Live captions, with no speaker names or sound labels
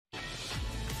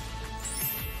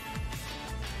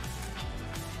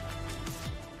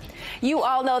You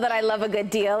all know that I love a good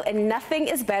deal, and nothing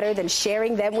is better than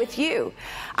sharing them with you.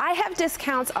 I have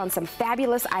discounts on some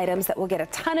fabulous items that will get a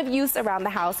ton of use around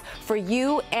the house for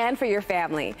you and for your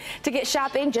family. To get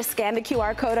shopping, just scan the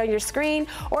QR code on your screen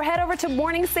or head over to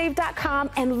morningsave.com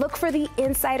and look for the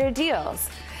insider deals.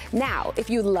 Now, if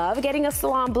you love getting a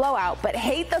salon blowout but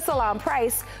hate the salon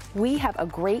price, we have a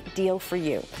great deal for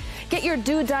you. Get your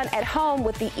do done at home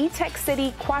with the eTech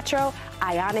City Quattro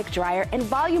Ionic Dryer and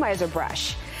Volumizer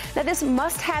Brush. Now, this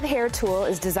must-have hair tool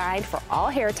is designed for all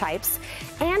hair types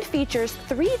and features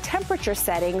 3 temperature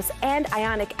settings and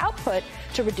ionic output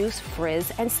to reduce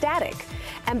frizz and static.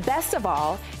 And best of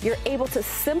all, you're able to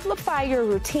simplify your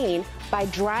routine by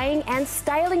drying and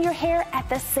styling your hair at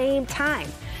the same time.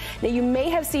 Now, you may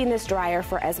have seen this dryer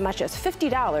for as much as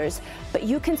 $50, but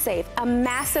you can save a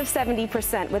massive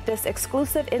 70% with this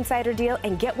exclusive insider deal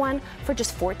and get one for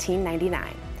just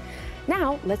 $14.99.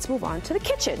 Now, let's move on to the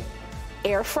kitchen.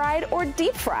 Air fried or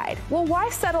deep fried? Well, why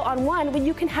settle on one when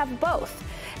you can have both?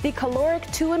 The caloric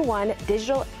 2-in-1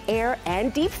 digital air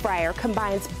and deep fryer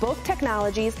combines both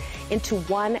technologies into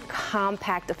one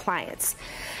compact appliance.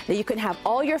 Now, you can have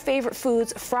all your favorite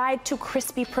foods fried to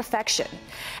crispy perfection.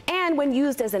 And when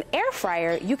used as an air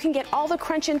fryer, you can get all the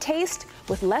crunch and taste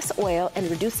with less oil and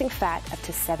reducing fat up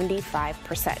to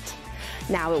 75%.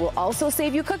 Now, it will also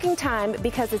save you cooking time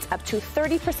because it's up to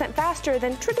 30% faster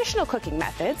than traditional cooking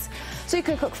methods. So you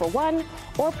can cook for one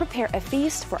or prepare a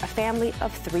feast for a family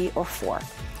of 3 or 4.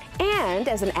 And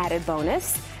as an added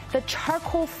bonus, the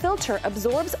charcoal filter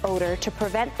absorbs odor to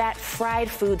prevent that fried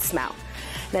food smell.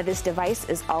 Now, this device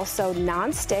is also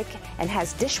non-stick and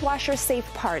has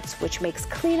dishwasher-safe parts, which makes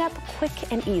cleanup quick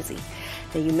and easy.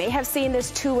 Now, you may have seen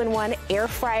this 2-in-1 air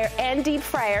fryer and deep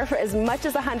fryer for as much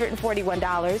as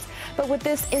 $141, but with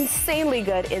this insanely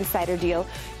good insider deal,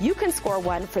 you can score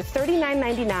one for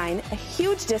 $39.99, a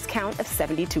huge discount of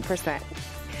 72%.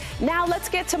 Now, let's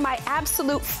get to my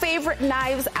absolute favorite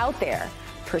knives out there.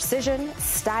 Precision,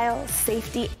 style,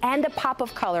 safety, and a pop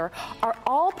of color are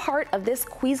all part of this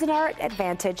Cuisinart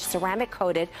Advantage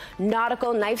ceramic-coated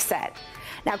nautical knife set.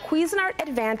 Now, Cuisinart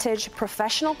Advantage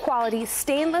professional quality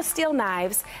stainless steel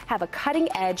knives have a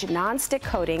cutting-edge non-stick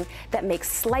coating that makes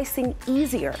slicing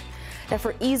easier. Now,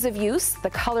 for ease of use, the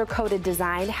color-coded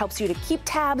design helps you to keep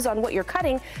tabs on what you're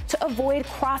cutting to avoid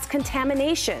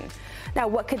cross-contamination. Now,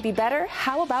 what could be better?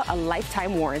 How about a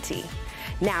lifetime warranty?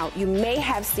 Now, you may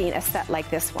have seen a set like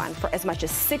this one for as much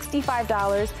as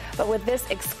 $65, but with this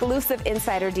exclusive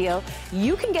insider deal,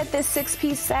 you can get this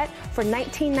 6-piece set for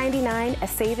 $19.99, a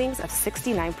savings of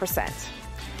 69%.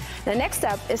 Now, next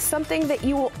up is something that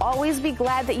you will always be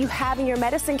glad that you have in your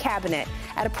medicine cabinet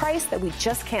at a price that we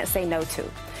just can't say no to.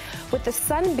 With the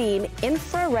Sunbeam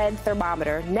infrared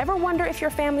thermometer, never wonder if your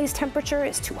family's temperature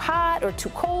is too hot or too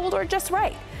cold or just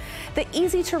right. The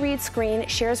easy-to-read screen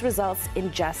shares results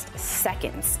in just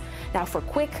seconds. Now, for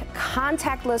quick,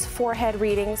 contactless forehead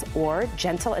readings or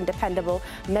gentle and dependable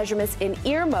measurements in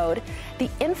ear mode, the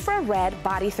infrared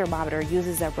body thermometer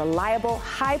uses a reliable,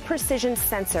 high-precision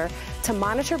sensor to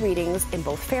monitor readings in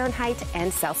both Fahrenheit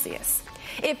and Celsius.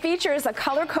 It features a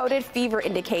color-coded fever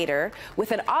indicator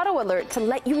with an auto alert to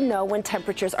let you know when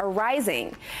temperatures are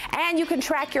rising. And you can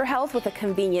track your health with a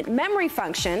convenient memory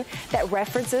function that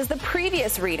references the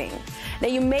previous reading. Now,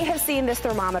 you may have seen this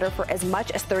thermometer for as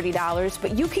much as $30,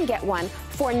 but you can get one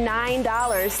for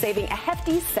 $9, saving a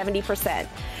hefty 70%.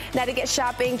 Now, to get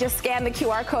shopping, just scan the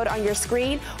QR code on your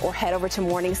screen or head over to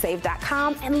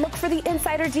morningsave.com and look for the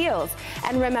insider deals.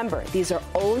 And remember, these are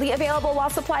only available while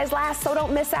supplies last, so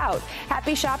don't miss out.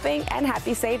 Happy shopping and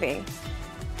happy saving.